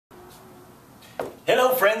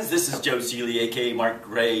Hello friends, this is Joe Seeley, aka Mark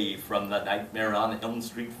Gray from the Nightmare on Elm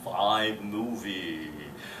Street 5 movie.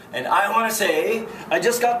 And I want to say, I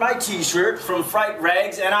just got my t-shirt from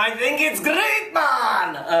Fright-Rags and I think it's great,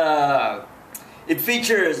 man! It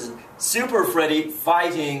features Super Freddy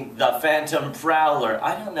fighting the Phantom Prowler.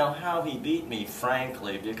 I don't know how he beat me,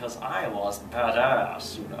 frankly, because I was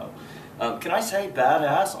badass, you know. Can I say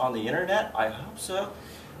badass on the internet? I hope so.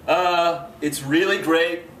 It's really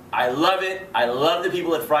great. I love it. I love the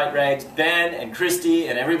people at Fright-Rags, Ben and Christy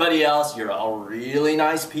and everybody else. You're all really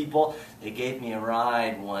nice people. They gave me a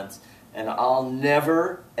ride once, and I'll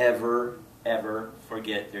never, ever, ever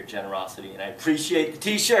forget their generosity. And I appreciate the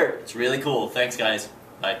t-shirt. It's really cool. Thanks, guys.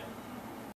 Bye.